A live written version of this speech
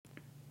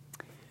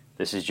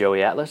This is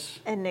Joey Atlas.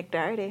 And Nick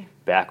Doherty.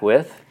 Back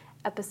with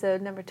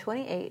episode number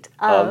 28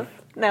 of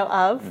the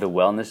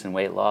Wellness and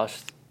Weight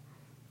Loss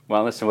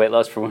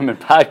for Women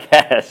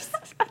podcast.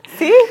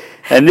 See?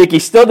 And Nikki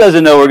still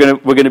doesn't know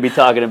we're gonna be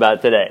talking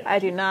about today. I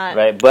do not.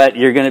 Right, but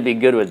you're gonna be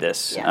good with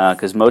this Yes.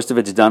 because most of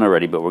it's done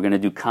already. But we're gonna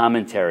do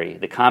commentary.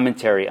 The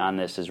commentary on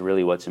this is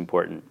really what's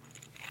important.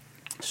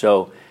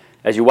 So,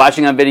 as you're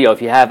watching on video, if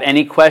you have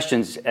any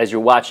questions as you're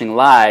watching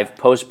live,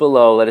 post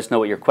below. Let us know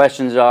what your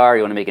questions are.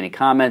 You want to make any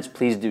comments,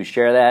 please do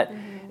share that.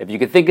 Mm-hmm. If you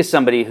could think of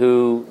somebody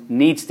who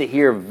needs to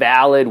hear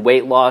valid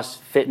weight loss,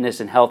 fitness,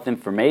 and health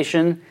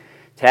information,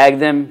 tag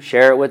them,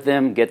 share it with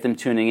them, get them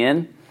tuning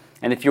in.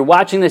 And if you're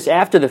watching this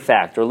after the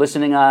fact or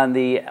listening on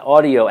the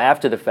audio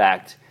after the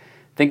fact,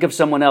 think of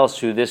someone else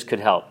who this could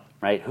help,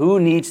 right?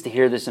 Who needs to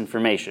hear this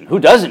information? Who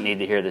doesn't need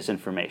to hear this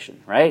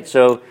information, right?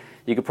 So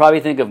you could probably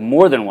think of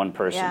more than one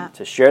person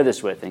to share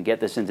this with and get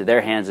this into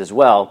their hands as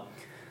well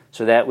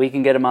so that we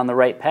can get them on the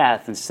right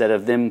path instead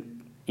of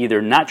them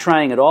either not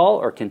trying at all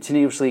or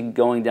continuously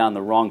going down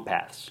the wrong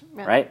paths,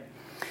 right?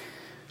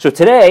 So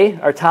today,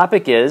 our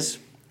topic is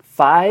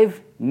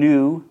 5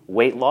 new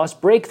weight loss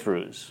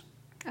breakthroughs.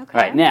 Okay.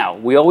 All right, now,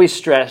 we always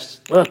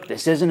stress, look,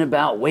 this isn't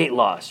about weight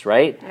loss,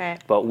 right?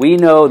 Right. But we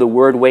know the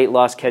word weight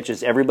loss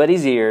catches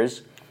everybody's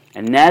ears,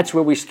 and that's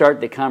where we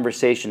start the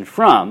conversation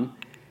from.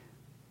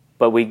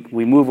 But we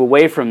move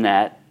away from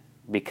that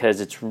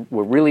because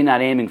we're really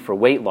not aiming for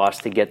weight loss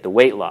to get the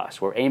weight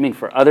loss. We're aiming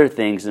for other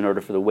things in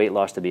order for the weight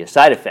loss to be a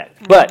side effect.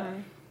 Mm-hmm. But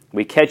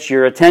we catch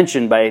your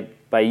attention by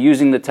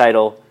using the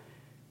title,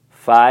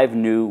 5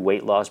 New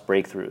Weight Loss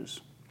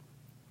Breakthroughs.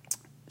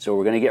 So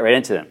we're going to get right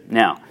into them.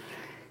 Now,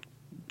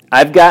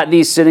 I've got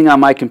these sitting on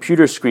my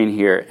computer screen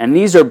here, and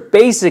these are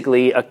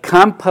basically a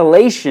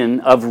compilation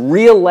of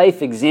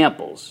real-life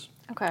examples.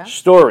 Okay.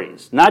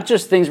 Stories, not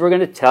just things we're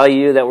going to tell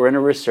you that were in a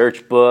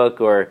research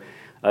book or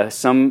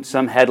some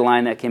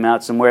headline that came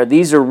out somewhere.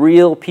 These are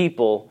real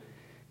people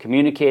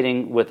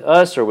communicating with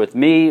us or with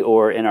me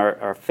or in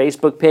our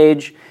Facebook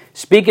page.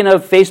 Speaking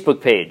of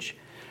Facebook page,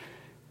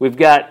 you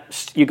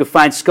can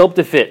find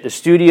Sculpt2Fit, the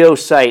studio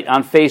site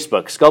on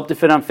Facebook,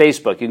 Sculpt2Fit on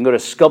Facebook. You can go to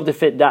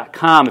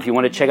sculpt2fit.com if you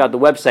want to check out the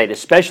website,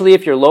 especially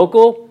if you're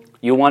local.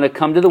 You want to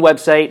come to the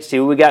website,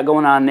 see what we got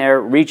going on there,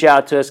 reach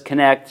out to us,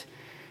 connect.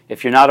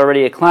 If you're not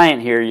already a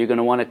client here, you're going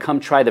to want to come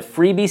try the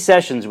freebie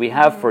sessions we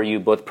have for you,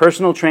 both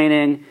personal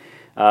training,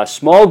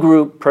 small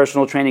group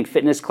personal training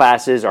fitness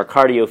classes, our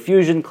cardio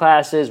fusion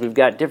classes. We've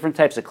got different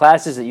types of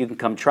classes that you can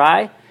come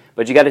try,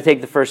 but you got to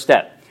take the first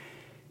step.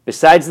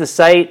 Besides the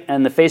site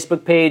and the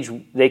Facebook page,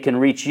 they can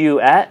reach you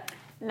at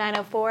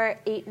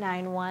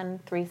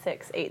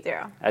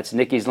 904-891-3680. That's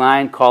Nikki's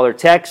line. Call or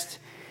text.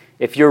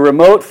 If you're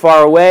remote,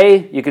 far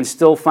away, you can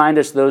still find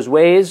us those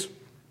ways.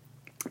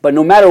 But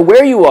no matter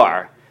where you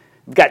are,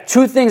 I've got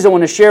 2 things I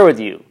want to share with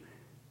you.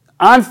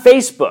 On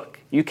Facebook,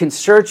 you can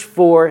search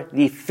for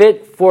the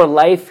Fit for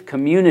Life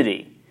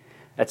community.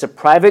 That's a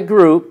private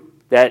group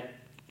that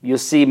you'll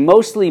see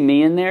mostly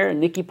me in there,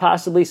 Nikki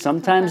possibly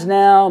sometimes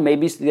now,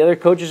 maybe the other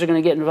coaches are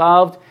going to get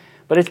involved.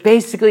 But it's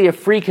basically a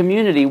free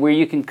community where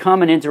you can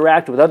come and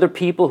interact with other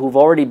people who've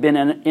already been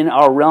in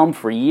our realm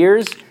for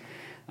years.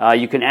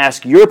 You can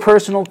ask your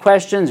personal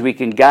questions. We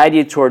can guide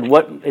you toward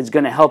what is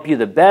going to help you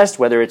the best,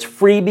 whether it's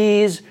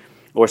freebies,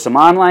 or some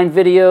online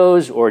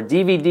videos, or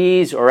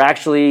DVDs, or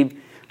actually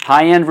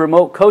high-end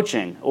remote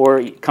coaching,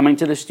 or coming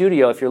to the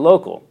studio if you're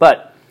local.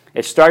 But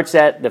it starts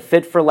at the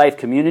Fit for Life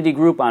community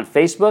group on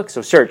Facebook.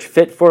 So search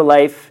Fit for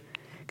Life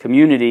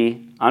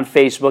community on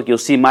Facebook. You'll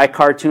see my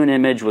cartoon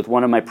image with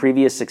one of my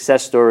previous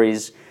success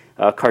stories,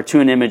 a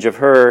cartoon image of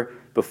her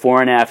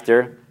before and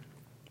after.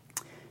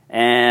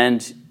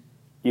 And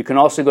you can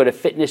also go to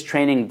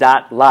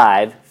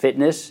fitnesstraining.live,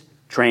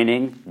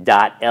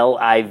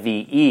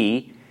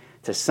 fitnesstraining.live,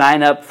 to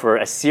sign up for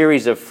a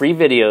series of free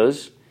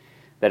videos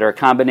that are a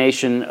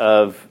combination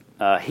of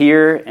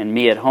here and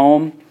me at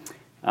home.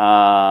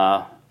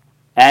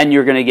 And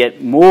you're going to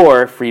get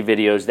more free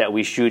videos that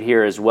we shoot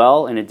here as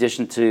well. In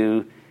addition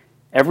to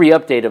every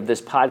update of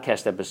this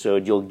podcast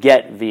episode, you'll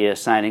get via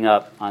signing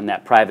up on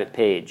that private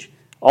page.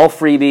 All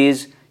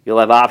freebies. You'll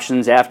have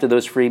options after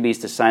those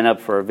freebies to sign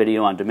up for a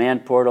video on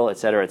demand portal, et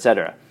cetera, et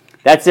cetera.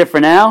 That's it for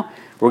now.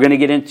 We're going to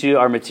get into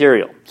our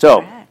material.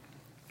 So,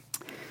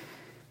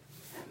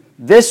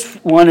 this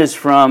one is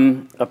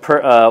from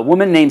a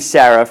woman named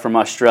Sarah from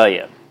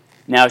Australia.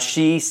 Now,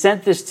 she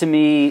sent this to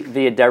me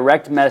via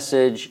direct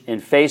message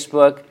in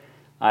Facebook.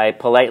 I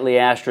politely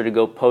asked her to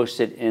go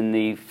post it in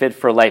the Fit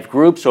for Life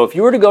group. So if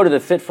you were to go to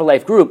the Fit for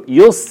Life group,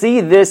 you'll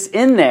see this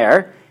in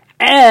there,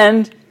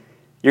 and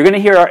you're going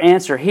to hear our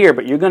answer here,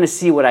 but you're going to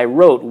see what I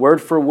wrote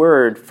word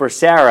for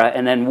Sarah,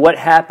 and then what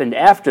happened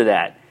after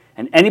that.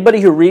 And anybody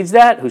who reads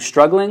that, who's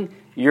struggling,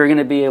 you're going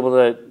to be able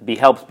to be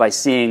helped by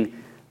seeing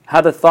how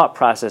the thought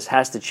process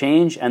has to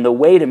change and the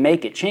way to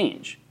make it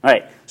change. All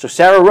right, so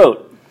Sarah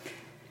wrote,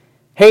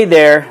 "Hey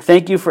there,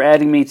 thank you for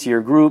adding me to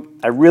your group.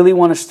 I really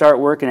want to start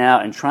working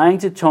out and trying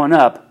to tone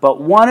up,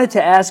 but wanted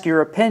to ask your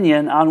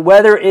opinion on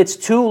whether it's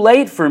too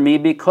late for me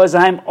because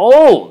I'm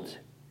old.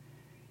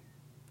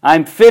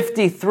 I'm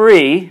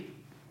 53.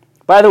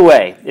 By the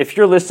way, if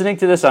you're listening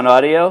to this on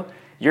audio,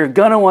 you're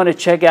going to want to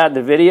check out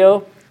the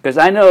video because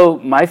I know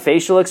my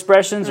facial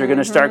expressions are going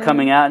to start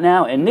coming out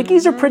now, and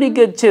Nikki's are pretty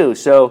good too.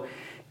 So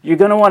you're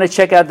going to want to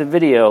check out the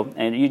video,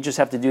 and you just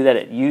have to do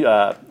that. You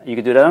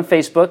can do that on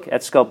Facebook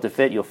at Sculpt to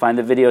Fit. You'll find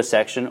the video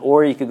section,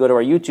 or you could go to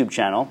our YouTube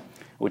channel,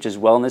 which is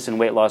Wellness and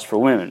Weight Loss for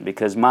Women,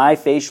 because my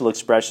facial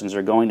expressions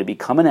are going to be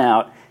coming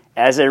out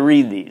as I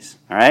read these,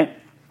 all right?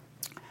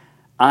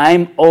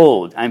 I'm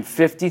old. I'm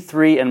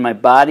 53, and my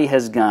body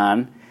has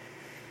gone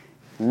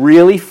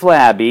really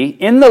flabby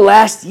in the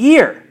last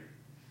year.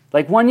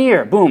 Like 1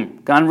 year,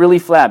 boom, gone really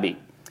flabby.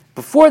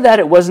 Before that,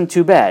 it wasn't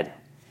too bad.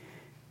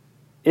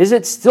 Is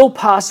it still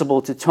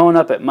possible to tone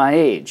up at my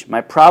age?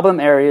 My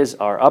problem areas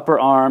are upper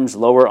arms,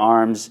 lower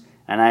arms,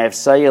 and I have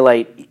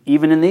cellulite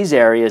even in these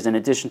areas, in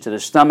addition to the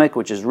stomach,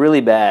 which is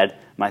really bad,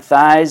 my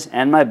thighs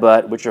and my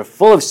butt, which are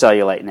full of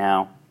cellulite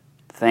now.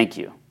 Thank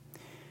you.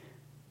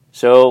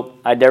 So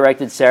I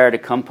directed Sarah to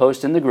come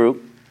post in the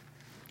group,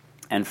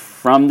 and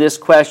from this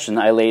question,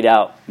 I laid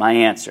out my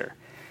answer.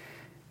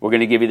 We're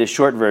going to give you the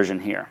short version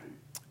here.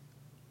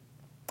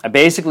 I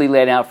basically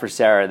laid out for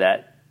Sarah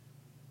that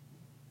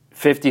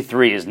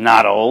 53 is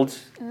not old.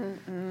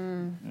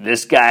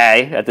 This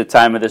guy, at the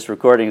time of this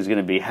recording, is going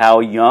to be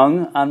how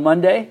young on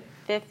Monday?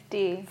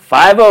 50.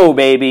 50,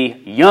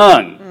 baby.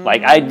 Young.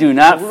 Like, I do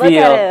not feel... Look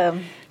at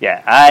him.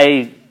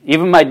 Yeah,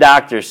 even my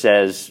doctor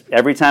says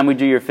every time we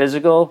do your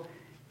physical,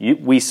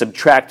 we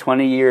subtract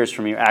 20 years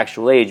from your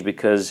actual age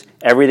because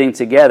everything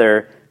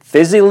together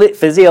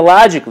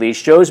physiologically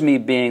shows me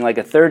being like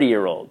a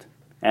 30-year-old.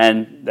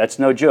 And that's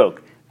no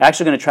joke. I'm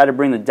actually going to try to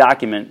bring the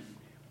document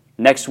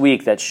next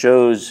week that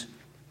shows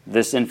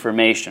this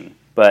information.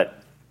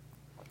 But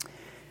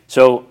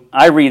so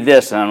I read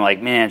this and I'm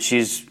like, man,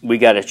 we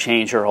got to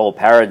change her whole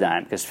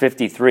paradigm because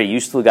 53, you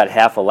still got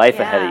half a life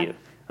ahead of you.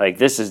 Like,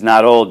 this is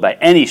not old by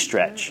any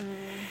stretch.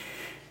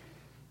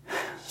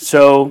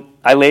 So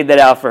I laid that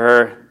out for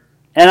her,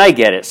 and I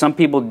get it. Some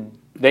people,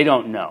 they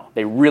don't know.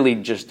 They really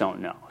just don't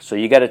know. So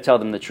you got to tell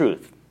them the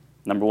truth.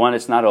 Number one,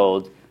 it's not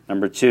old.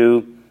 Number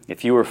two,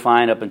 if you were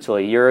fine up until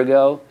a year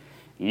ago,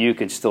 you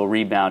can still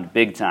rebound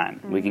big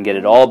time. We can get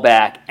it all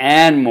back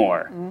and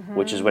more,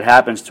 which is what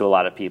happens to a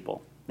lot of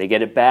people. They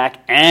get it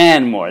back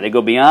and more. They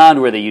go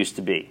beyond where they used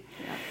to be.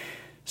 Yeah.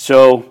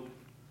 So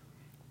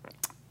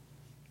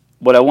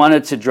what I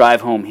wanted to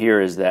drive home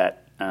here is that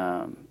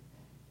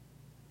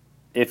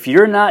if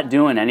you're not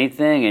doing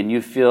anything and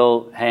you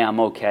feel, hey, I'm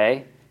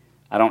okay,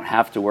 I don't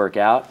have to work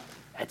out,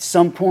 at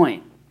some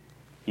point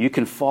you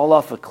can fall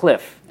off a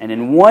cliff. And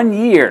in 1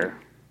 year,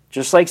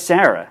 just like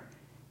Sarah,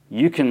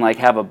 you can like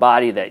have a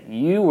body that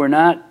you were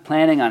not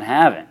planning on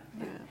having.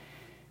 Yeah.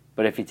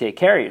 But if you take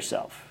care of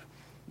yourself,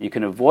 you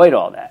can avoid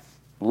all that.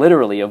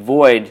 Literally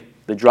avoid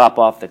the drop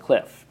off the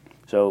cliff.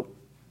 So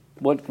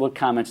what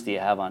comments do you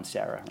have on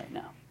Sarah right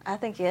now? I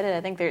think you hit it.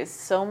 I think there's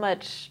so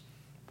much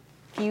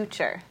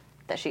future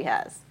that she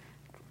has.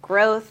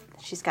 Growth,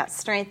 she's got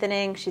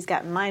strengthening, she's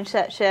got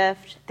mindset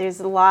shift. There's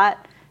a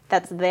lot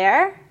that's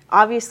there.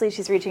 Obviously,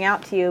 she's reaching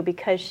out to you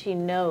because she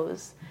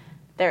knows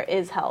there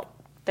is help.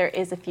 There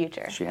is a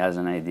future. She has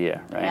an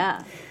idea, right?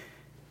 Yeah.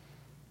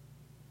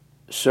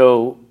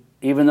 So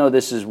even though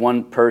this is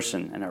one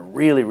person and a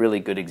really, really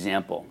good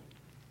example,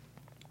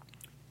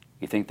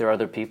 you think there are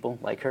other people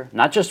like her?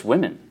 Not just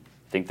women.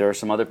 Think there are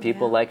some other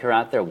people like her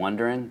out there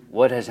wondering,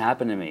 what has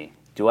happened to me?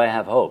 Do I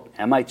have hope?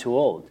 Am I too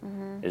old?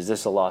 Is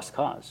this a lost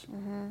cause?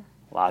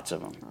 Lots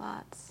of them.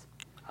 Lots.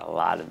 A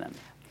lot of them.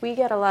 We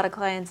get a lot of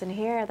clients in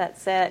here that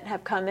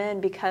have come in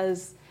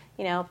because,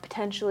 you know,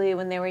 potentially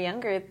when they were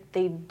younger,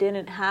 they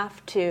didn't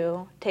have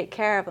to take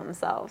care of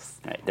themselves.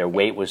 Right. Their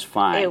weight was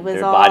fine.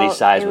 Their body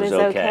size was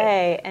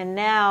okay. And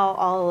now,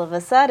 all of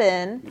a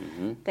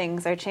sudden,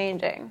 things are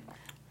changing.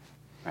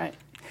 Right.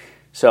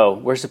 So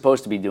we're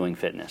supposed to be doing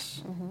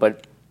fitness,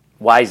 but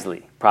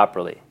wisely,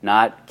 properly,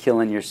 not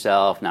killing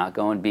yourself, not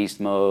going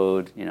beast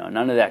mode, you know,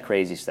 none of that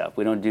crazy stuff.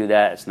 We don't do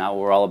that. It's not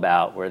what we're all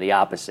about. We're the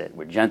opposite.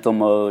 We're gentle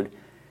mode,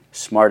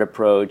 smart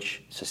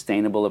approach,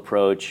 sustainable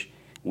approach.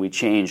 We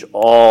change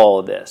all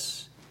of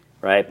this,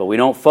 right? But we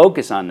don't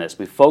focus on this.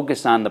 We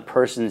focus on the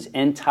person's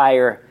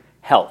entire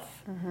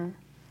health,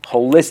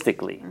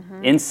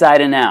 holistically,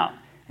 inside and out.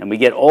 And we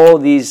get all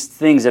these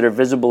things that are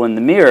visible in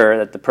the mirror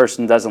that the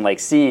person doesn't like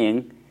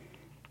seeing.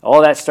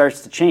 All that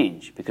starts to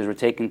change because we're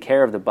taking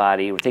care of the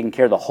body, we're taking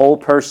care of the whole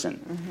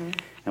person,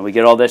 and we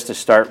get all this to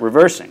start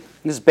reversing.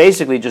 This is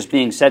basically just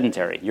being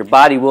sedentary. Your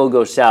body will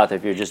go south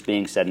if you're just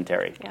being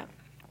sedentary. Yeah.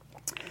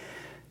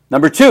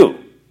 Number 2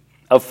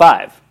 of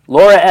 5,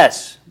 Laura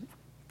S.,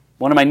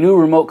 one of my new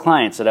remote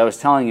clients that I was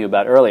telling you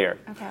about earlier.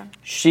 Okay.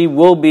 She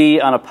will be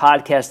on a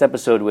podcast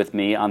episode with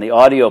me on the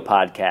audio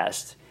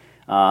podcast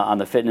on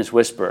the Fitness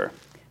Whisperer.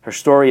 Her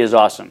story is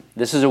awesome.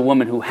 This is a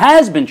woman who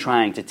has been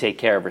trying to take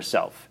care of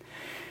herself.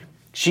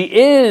 She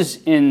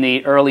is in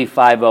the early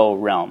 50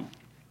 realm.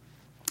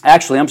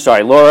 Actually, I'm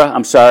sorry, Laura,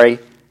 I'm sorry.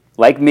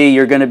 Like me,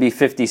 you're going to be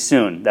 50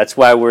 soon. That's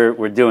why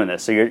we're doing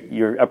this. So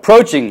you're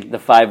approaching the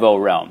 50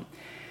 realm.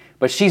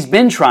 But she's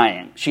been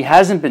trying. She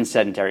hasn't been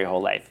sedentary her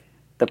whole life.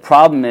 The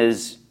problem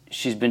is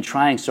she's been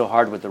trying so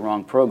hard with the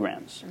wrong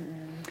programs.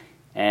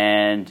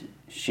 And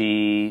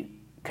she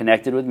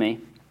connected with me,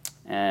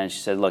 and she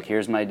said, look,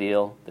 here's my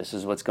deal. This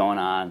is what's going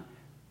on.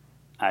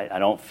 I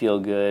don't feel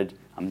good.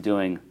 I'm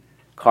doing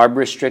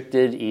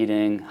carb-restricted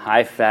eating,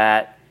 high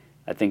fat.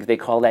 I think they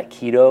call that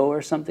keto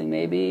or something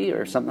maybe,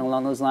 or something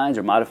along those lines,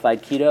 or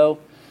modified keto.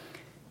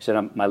 She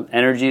said, my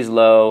energy's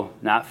low,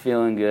 not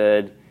feeling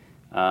good,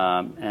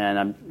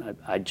 and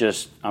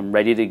I'm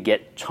ready to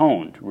get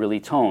toned, really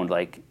toned.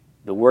 Like,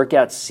 the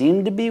workouts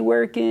seem to be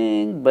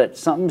working, but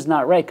something's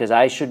not right because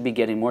I should be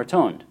getting more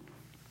toned.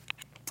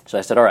 So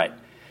I said, all right,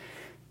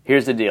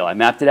 here's the deal. I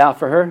mapped it out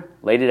for her,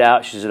 laid it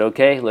out. She said,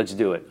 okay, let's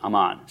do it. I'm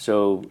on.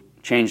 So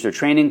changed her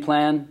training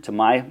plan to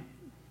my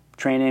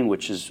training,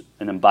 which is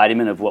an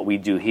embodiment of what we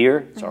do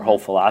here. It's our whole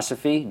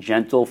philosophy,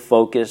 gentle,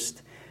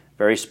 focused,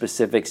 very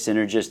specific,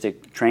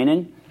 synergistic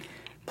training.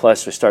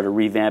 Plus, we started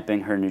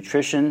revamping her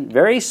nutrition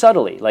very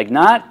subtly, like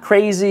not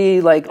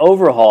crazy, like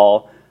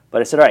overhaul, but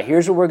I said, all right,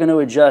 here's what we're going to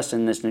adjust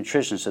in this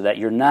nutrition so that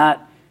you're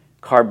not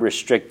carb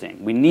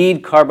restricting. We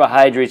need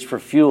carbohydrates for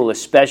fuel,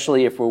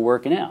 especially if we're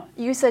working out.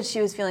 You said she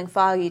was feeling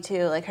foggy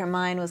too, like her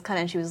mind was kind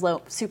of, she was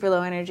low, super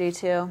low energy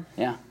too.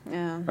 Yeah.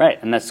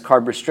 Right, and that's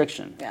carb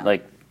restriction. Yeah.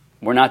 Like,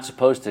 we're not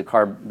supposed to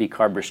be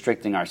carb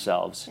restricting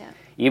ourselves. Yeah.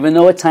 Even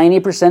though a tiny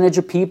percentage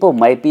of people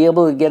might be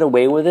able to get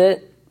away with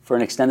it for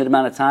an extended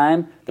amount of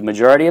time, the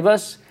majority of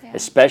us,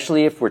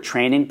 especially if we're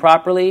training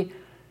properly,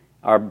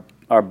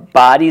 our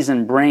bodies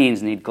and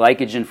brains need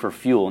glycogen for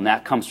fuel, and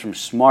that comes from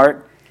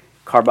smart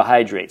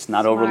carbohydrates,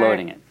 not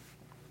overloading it.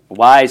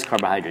 Wise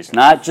carbohydrates,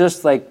 not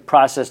just like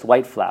processed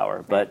white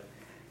flour, but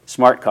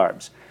smart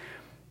carbs.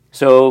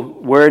 So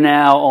we're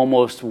now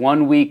almost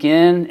 1 week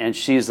in, and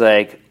she's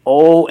like,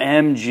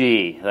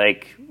 OMG,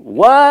 like,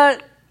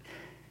 what?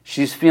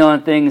 She's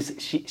feeling things.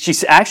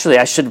 She's actually,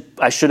 I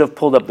should have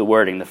pulled up the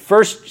wording. The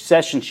first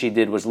session she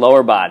did was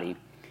lower body.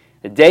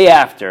 The day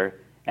after,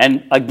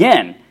 and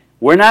again,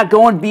 we're not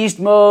going beast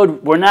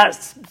mode. We're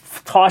not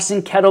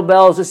tossing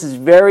kettlebells. This is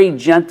very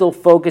gentle,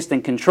 focused,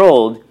 and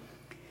controlled,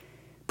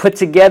 put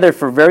together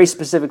for very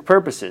specific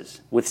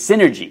purposes, with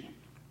synergy,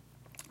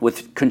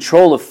 with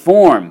control of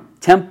form,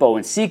 tempo,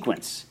 and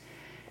sequence.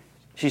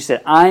 She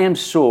said, I am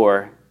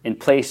sore in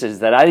places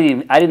that I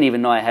didn't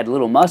even know I had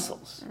little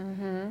muscles.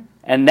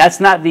 And that's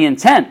not the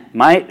intent.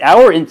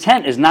 Our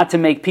intent is not to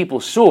make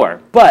people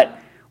sore. But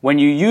when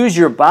you use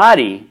your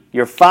body,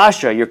 your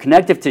fascia, your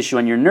connective tissue,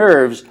 and your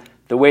nerves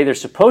the way they're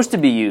supposed to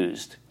be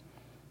used,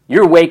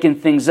 you're waking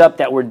things up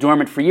that were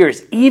dormant for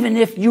years, even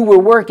if you were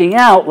working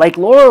out like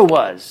Laura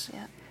was.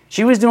 Yeah.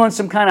 She was doing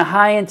some kind of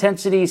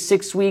high-intensity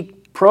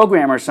 6-week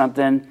program or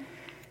something.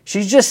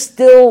 She's just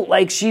still,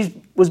 like,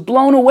 she was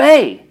blown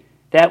away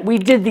that we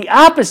did the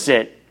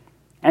opposite,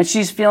 and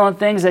she's feeling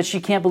things that she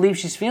can't believe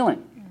she's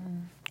feeling.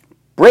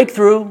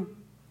 Breakthrough,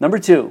 number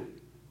 2,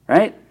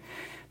 right?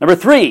 Number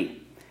 3,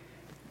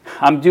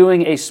 I'm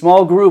doing a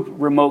small group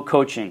remote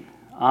coaching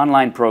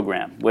online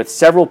program with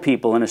several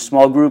people in a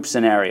small group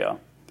scenario.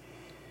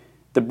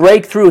 The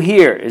breakthrough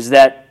here is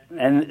that,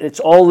 and it's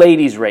all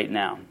ladies right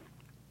now,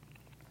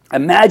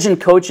 imagine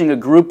coaching a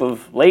group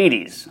of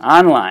ladies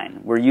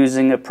online. We're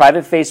using a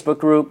private Facebook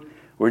group.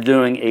 We're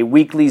doing a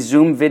weekly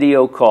Zoom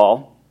video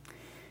call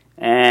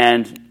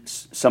and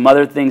some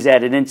other things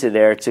added into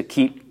there to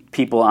keep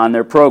people on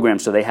their program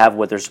so they have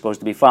what they're supposed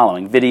to be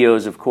following.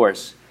 Videos, of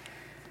course.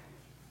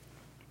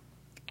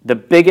 The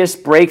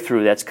biggest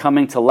breakthrough that's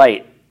coming to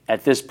light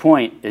at this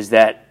point is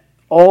that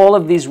all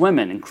of these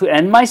women,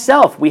 and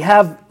myself, we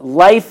have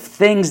life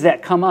things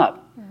that come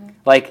up.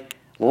 Like,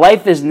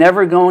 life is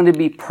never going to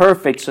be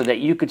perfect so that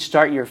you could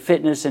start your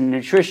fitness and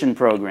nutrition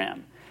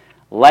program.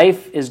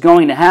 Life is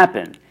going to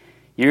happen.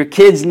 Your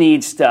kids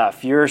need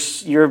stuff.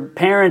 Your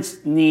parents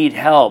need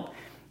help.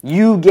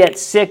 You get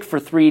sick for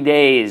 3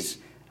 days.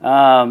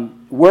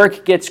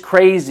 Work gets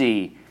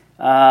crazy.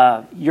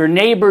 Your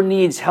neighbor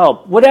needs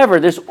help. Whatever.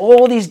 There's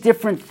all these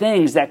different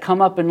things that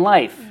come up in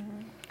life.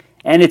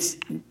 And it's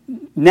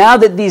now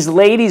that these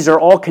ladies are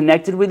all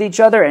connected with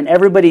each other and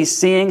everybody's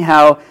seeing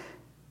how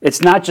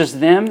it's not just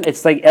them,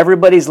 it's like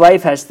everybody's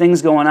life has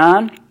things going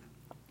on.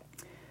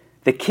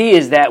 The key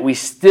is that we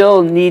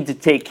still need to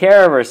take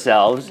care of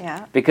ourselves,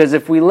 because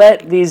if we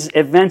let these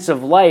events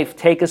of life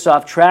take us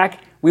off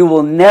track, we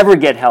will never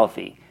get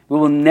healthy. We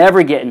will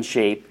never get in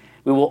shape.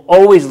 We will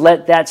always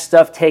let that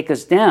stuff take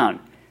us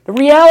down. The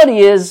reality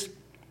is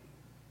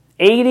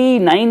 80,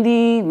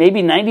 90,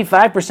 maybe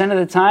 95% of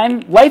the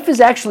time, life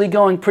is actually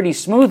going pretty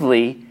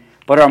smoothly,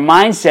 but our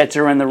mindsets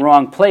are in the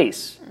wrong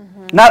place.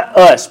 Not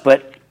us,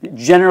 but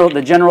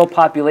the general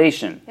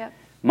population.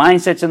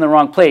 Mindset's in the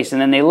wrong place,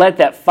 and then they let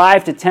that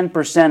 5 to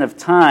 10% of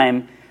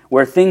time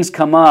where things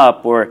come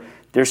up, or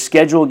their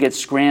schedule gets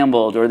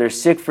scrambled, or they're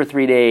sick for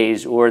 3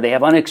 days, or they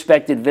have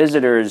unexpected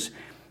visitors,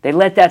 they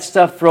let that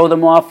stuff throw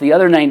them off the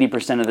other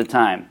 90% of the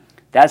time.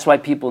 That's why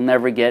people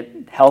never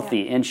get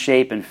healthy, in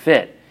shape, and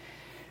fit.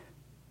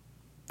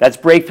 That's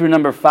breakthrough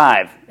number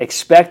 5.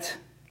 Expect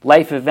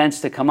life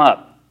events to come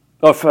up.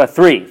 Oh,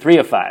 3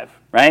 of 5.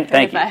 right?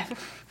 Thank you.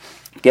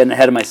 Getting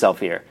ahead of myself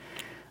here.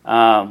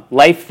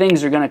 Life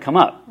things are going to come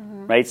up,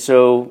 right?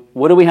 So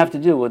what do we have to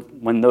do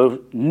when those?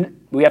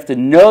 We have to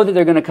know that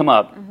they're going to come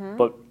up,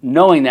 but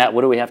knowing that,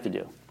 what do we have to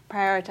do?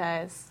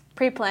 Prioritize,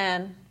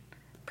 pre-plan,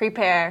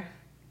 prepare.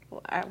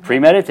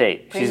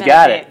 Premeditate. She's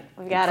got it.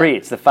 We've got Pre. it.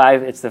 It's the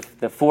 5. It's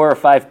the 4 or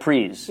 5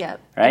 pre's.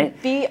 Yep. Right.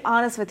 And be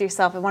honest with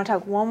yourself. I want to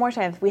talk one more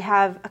time. We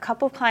have a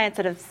couple of clients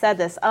that have said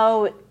this.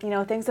 Oh,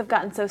 things have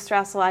gotten so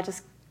stressful. I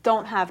just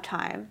don't have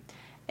time.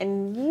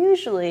 And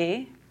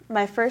usually,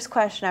 my first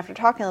question after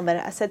talking a little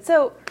bit, I said,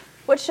 "So,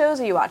 what shows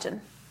are you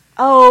watching?"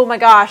 "Oh my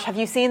gosh, have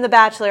you seen The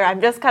Bachelor?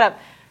 I'm just caught up."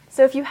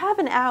 So if you have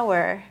an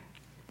hour,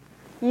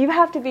 you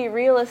have to be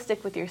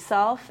realistic with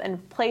yourself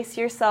and place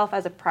yourself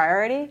as a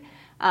priority.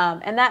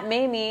 And that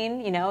may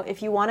mean,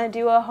 if you want to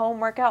do a home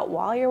workout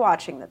while you're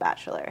watching The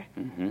Bachelor,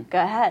 go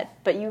ahead.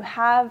 But you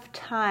have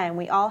time.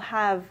 We all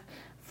have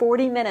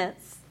 40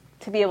 minutes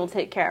to be able to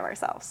take care of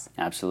ourselves.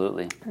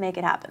 Absolutely. Make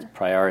it happen.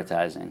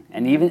 Prioritizing.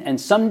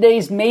 And some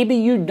days maybe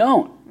you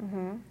don't.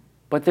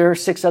 But there are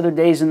 6 other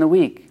days in the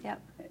week.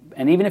 Yep.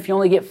 And even if you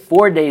only get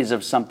 4 days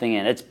of something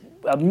in, it's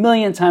a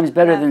million times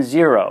better than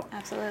 0.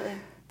 Absolutely.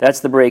 That's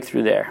the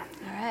breakthrough there.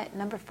 All right,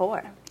 number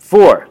 4.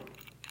 4.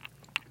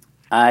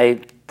 I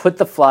put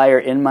the flyer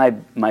in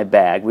my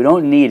bag. We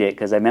don't need it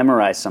because I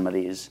memorized some of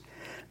these.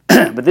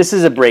 But this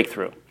is a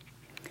breakthrough.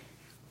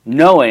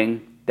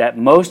 Knowing that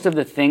most of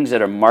the things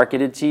that are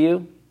marketed to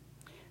you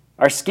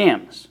are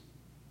scams.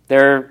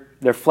 They're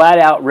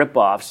flat-out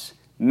rip-offs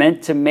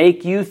meant to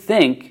make you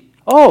think,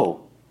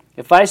 oh,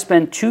 if I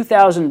spend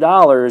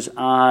 $2,000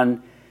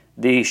 on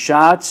the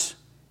shots,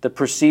 the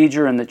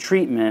procedure, and the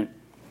treatment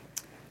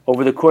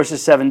over the course of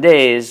 7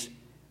 days,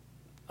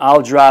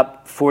 I'll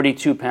drop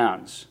 42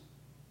 pounds.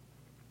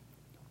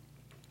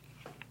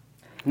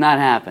 Not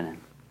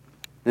happening.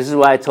 This is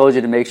why I told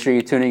you to make sure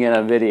you're tuning in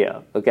on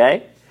video,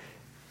 okay?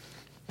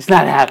 It's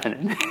not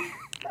happening.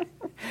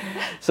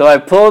 So I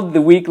pulled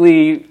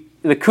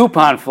the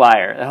coupon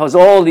flyer that has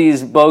all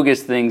these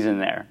bogus things in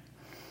there.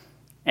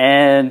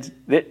 And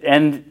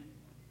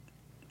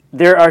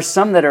there are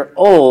some that are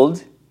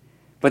old,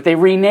 but they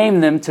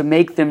rename them to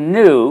make them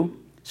new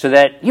so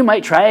that you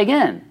might try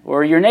again,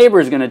 or your neighbor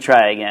is going to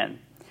try again.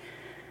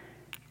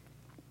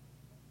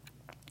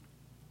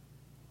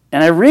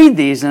 And I read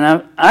these,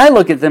 and I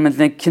look at them and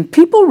think, can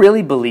people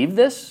really believe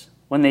this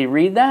when they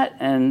read that?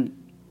 And,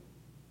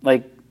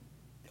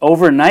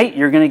 overnight,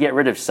 you're going to get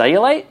rid of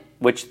cellulite,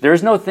 which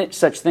there's no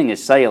such thing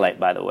as cellulite,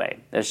 by the way.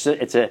 It's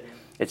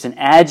an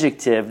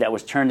adjective that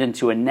was turned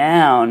into a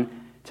noun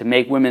to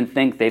make women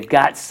think they've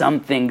got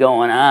something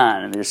going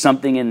on, and there's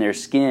something in their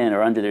skin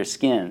or under their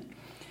skin.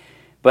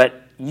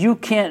 But you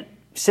can't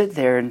sit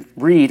there and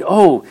read,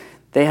 oh,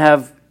 they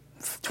have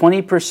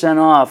 20%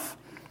 off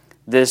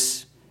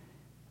this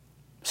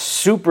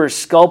super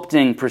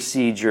sculpting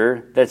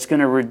procedure that's going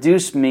to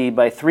reduce me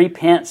by 3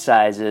 pant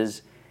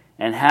sizes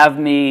and have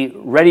me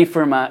ready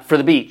for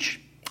the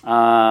beach in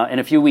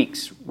a few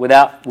weeks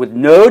with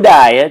no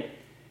diet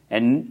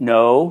and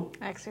no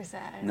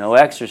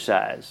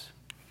exercise.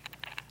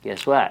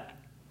 Guess what?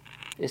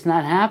 It's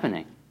not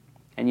happening.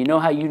 And you know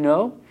how you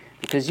know?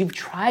 Because you've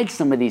tried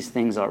some of these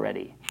things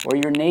already, or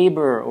your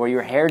neighbor, or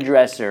your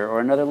hairdresser, or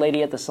another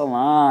lady at the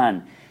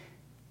salon.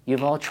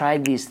 You've all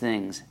tried these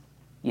things.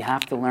 You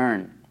have to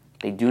learn.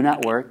 They do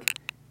not work,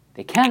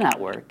 they cannot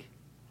work,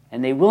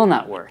 and they will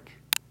not work.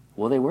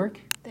 Will they work?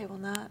 They will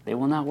not. They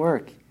will not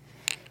work.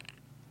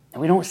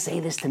 And we don't say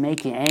this to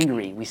make you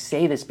angry. We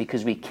say this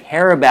because we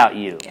care about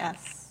you.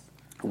 Yes.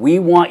 We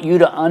want you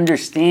to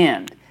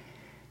understand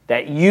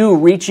that you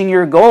reaching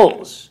your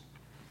goals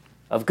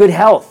of good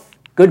health,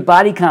 good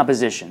body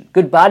composition,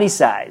 good body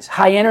size,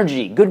 high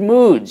energy, good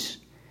moods,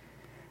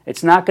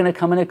 it's not going to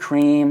come in a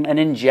cream, an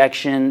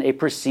injection, a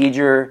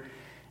procedure.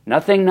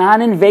 Nothing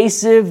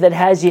non-invasive that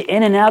has you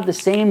in and out the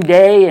same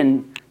day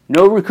and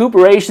no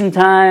recuperation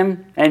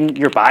time and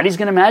your body's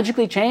going to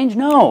magically change?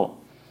 No.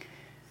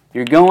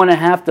 You're going to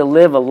have to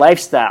live a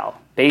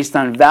lifestyle based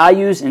on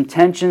values,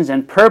 intentions,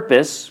 and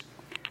purpose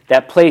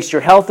that place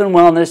your health and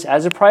wellness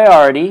as a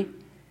priority.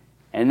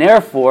 And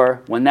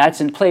therefore, when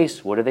that's in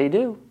place, what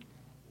do?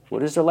 What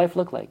does their life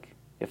look like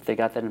if they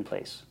got that in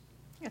place?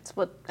 It's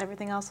what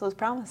everything else was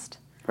promised.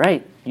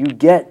 Right. You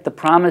get the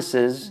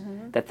promises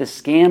that the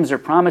scams are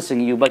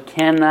promising you but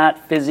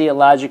cannot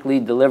physiologically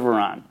deliver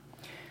on.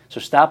 So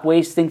stop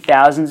wasting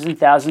thousands and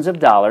thousands of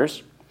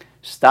dollars.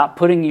 Stop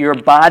putting your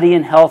body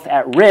and health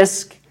at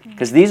risk,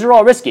 because these are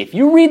all risky. If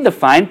you read the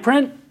fine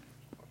print,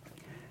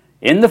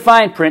 in the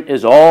fine print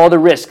is all the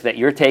risk that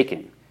you're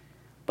taking.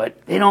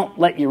 But they don't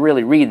let you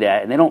really read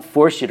that, and they don't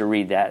force you to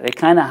read that. They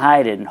kind of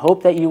hide it and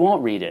hope that you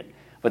won't read it.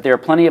 But there are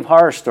plenty of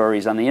horror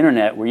stories on the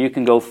internet where you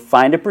can go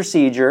find a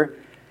procedure,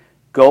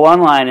 go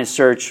online and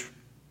search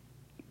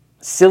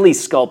silly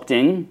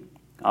sculpting.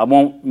 I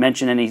won't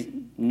mention any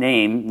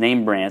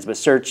name brands, but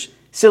search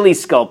silly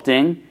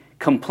sculpting,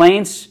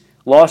 complaints,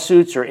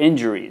 lawsuits, or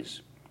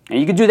injuries. And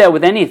you can do that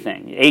with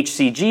anything,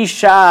 HCG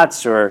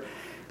shots or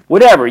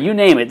whatever, you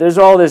name it. There's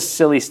all this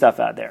silly stuff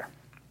out there.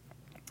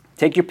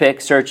 Take your pick,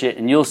 search it,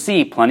 and you'll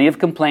see plenty of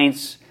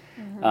complaints,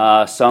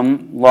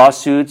 some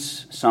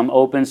lawsuits, some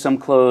open, some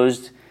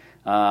closed,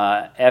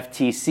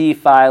 FTC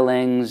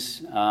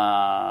filings,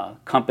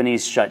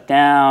 companies shut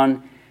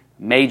down,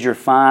 major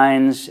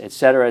fines, et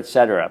cetera, et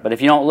cetera. But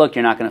if you don't look,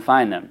 you're not going to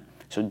find them.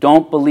 So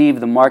don't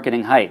believe the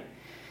marketing hype.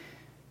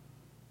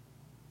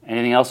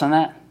 Anything else on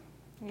that?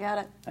 You got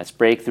it. That's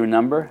breakthrough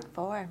number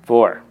 4.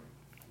 4.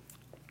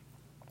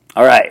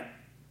 All right.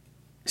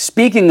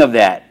 Speaking of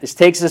that, this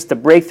takes us to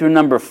breakthrough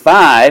number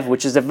 5,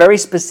 which is a very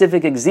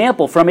specific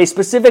example from a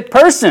specific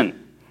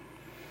person.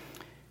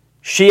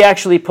 She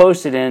actually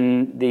posted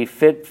in the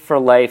Fit for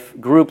Life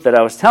group that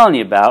I was telling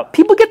you about.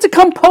 People get to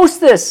come post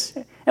this,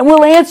 and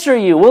we'll answer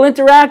you. We'll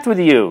interact with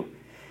you.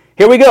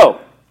 Here we go.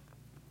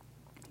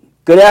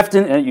 Good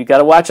afternoon. You got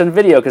to watch on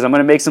video because I'm going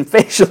to make some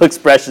facial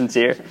expressions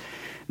here.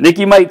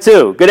 Nikki might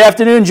too. Good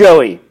afternoon,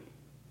 Joey.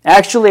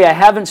 Actually, I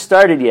haven't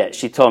started yet,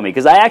 she told me,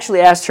 because I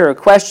actually asked her a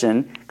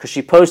question because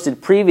she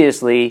posted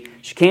previously.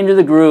 She came to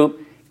the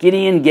group,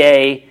 giddy and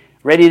gay,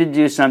 ready to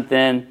do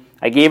something.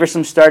 I gave her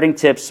some starting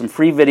tips, some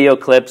free video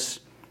clips,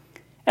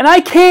 and I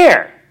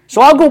care.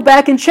 So I'll go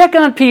back and check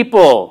on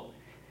people.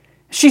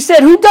 She said,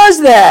 who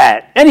does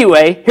that?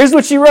 Anyway, here's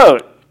what she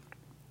wrote.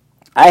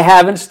 I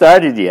haven't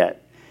started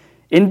yet.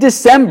 In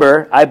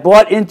December, I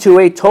bought into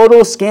a total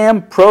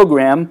scam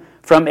program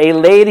from a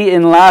lady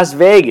in Las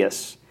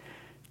Vegas,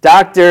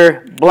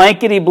 Dr.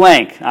 Blankety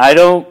Blank. I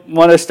don't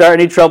want to start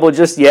any trouble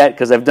just yet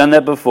because I've done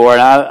that before,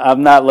 and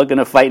I'm not looking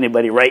to fight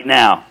anybody right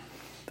now.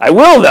 I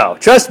will, though.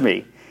 Trust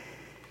me.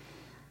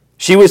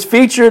 She was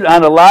featured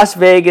on a Las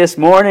Vegas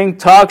morning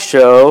talk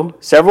show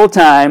several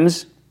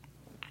times.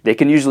 They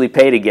can usually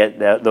pay to get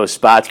those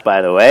spots,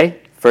 by the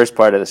way, first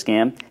part of the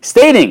scam,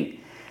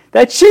 stating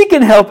that she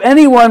can help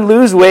anyone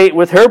lose weight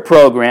with her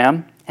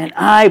program, and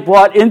I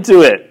bought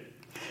into it.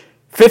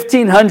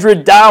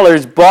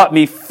 $1,500 bought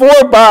me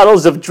 4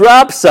 bottles of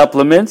drop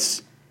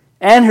supplements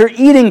and her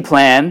eating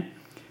plan,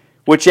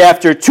 which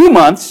after 2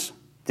 months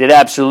did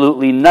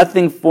absolutely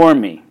nothing for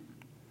me.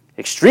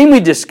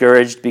 Extremely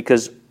discouraged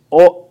because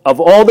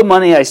of all the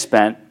money I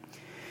spent.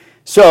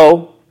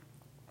 So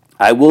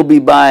I will be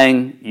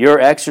buying your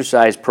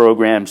exercise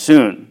program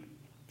soon.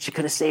 She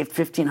could have saved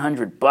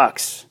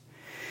 $1,500.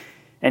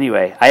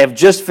 Anyway, I have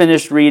just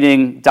finished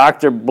reading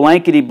Dr.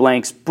 Blankety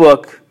Blank's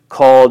book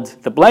called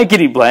The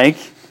Blankety Blank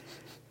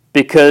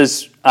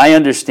because I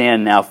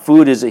understand now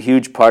food is a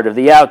huge part of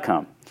the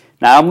outcome.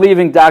 Now, I'm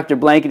leaving Dr.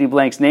 Blankety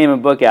Blank's name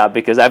and book out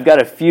because I've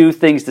got a few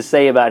things to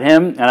say about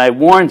him, and I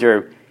warned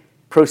her,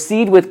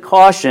 proceed with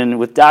caution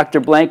with Dr.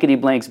 Blankety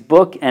Blank's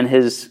book and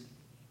his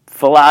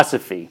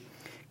philosophy.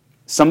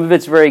 Some of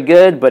it's very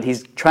good, but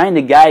he's trying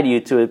to guide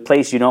you to a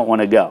place you don't want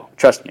to go.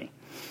 Trust me.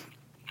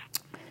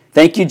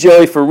 Thank you,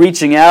 Joey, for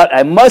reaching out.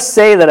 I must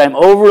say that I'm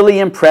overly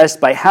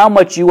impressed by how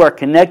much you are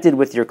connected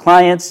with your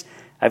clients.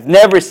 I've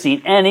never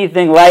seen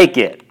anything like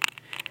it.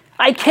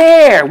 I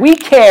care. We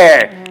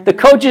care. Mm-hmm. The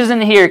coaches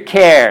in here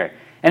care.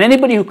 And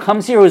anybody who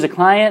comes here who's a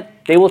client,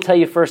 they will tell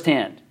you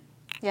firsthand.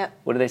 Yep.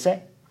 What do they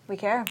say? We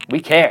care. We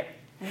care.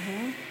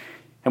 Mm-hmm.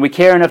 And we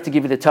care enough to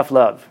give you the tough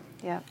love.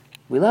 Yep.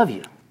 We love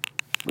you.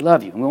 We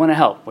love you. And we want to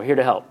help. We're here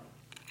to help.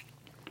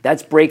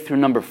 That's breakthrough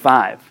number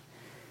 5.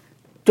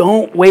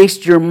 Don't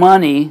waste your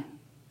money.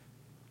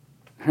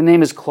 Her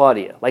name is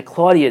Claudia, like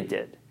Claudia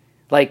did.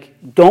 Like,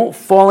 don't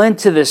fall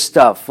into this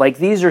stuff. Like,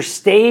 these are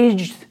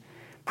staged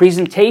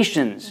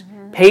presentations,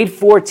 paid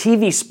for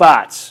TV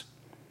spots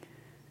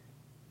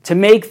to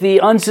make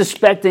the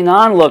unsuspecting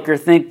onlooker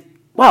think,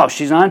 wow,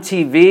 she's on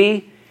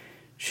TV,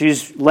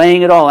 she's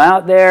laying it all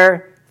out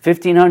there,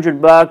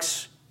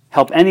 $1,500,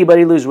 help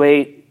anybody lose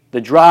weight,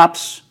 the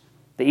drops,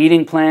 the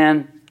eating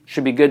plan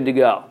should be good to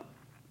go.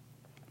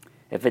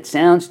 If it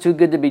sounds too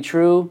good to be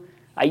true,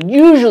 I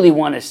usually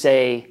want to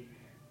say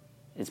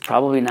it's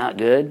probably not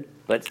good,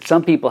 but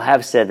some people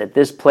have said that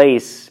this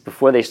place,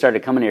 before they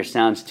started coming here,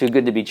 sounds too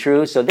good to be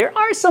true. So there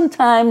are some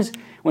times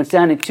when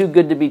sounding too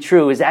good to be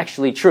true is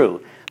actually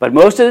true. But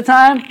most of the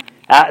time,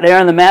 out there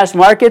in the mass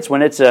markets,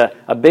 when it's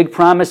a big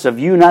promise of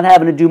you not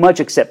having to do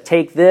much except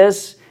take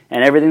this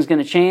and everything's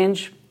going to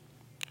change,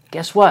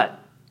 guess what?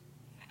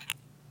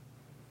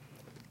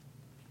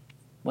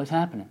 What's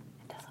happening?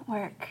 It doesn't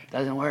work. It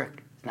doesn't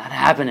work. It's not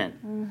happening.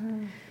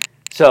 Mm-hmm.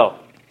 So,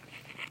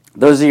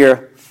 those are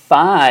your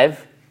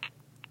 5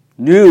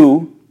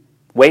 new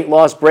weight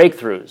loss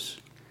breakthroughs.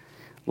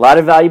 A lot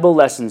of valuable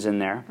lessons in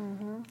there.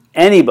 Mm-hmm.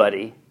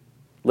 Anybody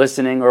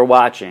listening or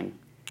watching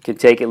can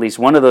take at least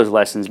one of those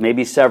lessons,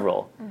 maybe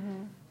several,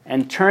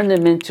 and turn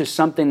them into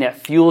something that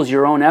fuels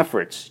your own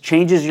efforts,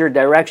 changes your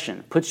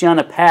direction, puts you on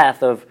a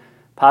path of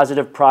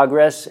positive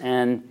progress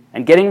and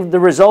getting the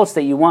results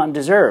that you want and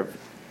deserve.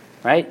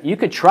 Right? You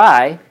could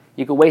try,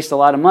 you could waste a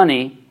lot of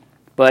money,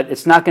 but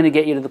it's not going to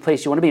get you to the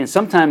place you want to be. And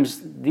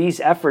sometimes these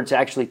efforts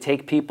actually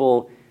take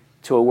people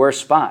to a worse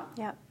spot,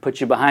 yep.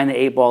 Put you behind the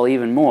 8 ball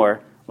even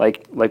more,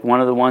 like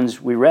one of the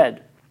ones we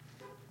read.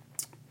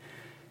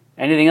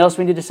 Anything else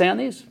we need to say on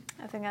these?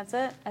 I think that's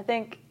it. I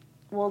think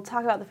we'll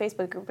talk about the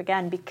Facebook group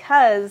again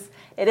because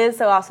it is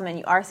so awesome and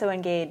you are so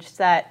engaged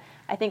that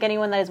I think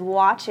anyone that is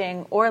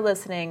watching or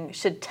listening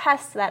should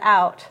test that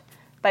out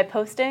by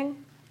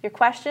posting your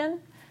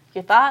question,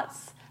 your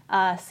thoughts,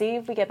 see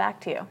if we get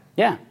back to you.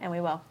 Yeah. And we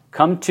will.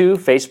 Come to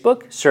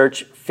Facebook,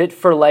 search Fit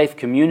for Life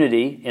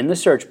Community in the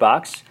search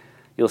box.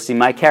 You'll see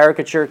my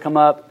caricature come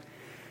up.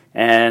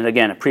 And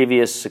again, a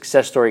previous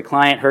success story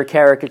client, her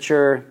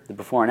caricature, the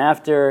before and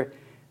after.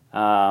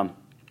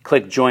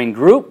 Click Join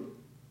Group.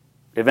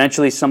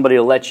 Eventually somebody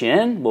will let you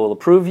in, we'll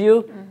approve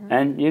you,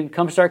 and you can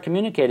come start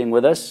communicating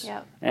with us.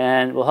 Yep.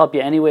 And we'll help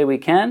you any way we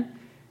can.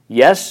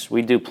 Yes,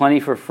 we do plenty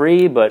for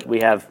free, but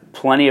we have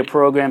plenty of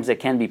programs that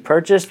can be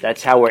purchased.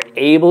 That's how we're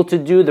able to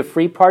do the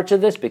free parts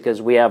of this,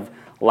 because we have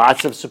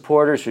lots of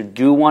supporters who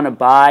do want to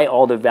buy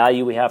all the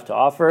value we have to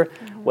offer,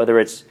 whether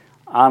it's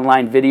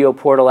online video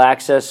portal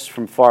access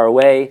from far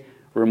away,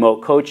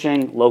 remote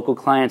coaching, local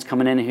clients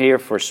coming in here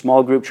for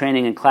small group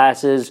training and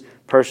classes,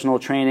 personal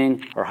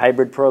training or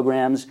hybrid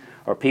programs,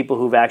 or people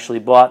who've actually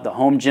bought the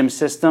home gym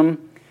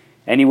system.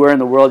 Anywhere in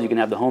the world you can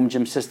have the home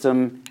gym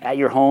system at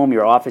your home,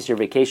 your office, your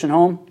vacation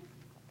home,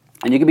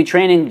 and you can be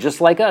training just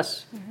like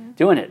us,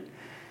 doing it.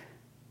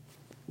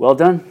 Well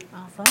done.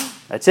 Awesome.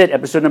 That's it,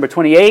 episode number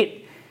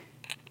 28.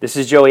 This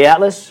is Joey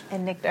Atlas.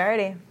 And Nick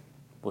Doherty.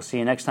 We'll see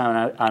you next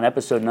time on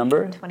episode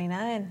number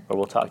 29. or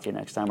we'll talk to you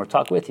next time or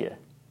talk with you.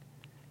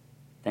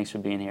 Thanks for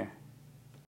being here.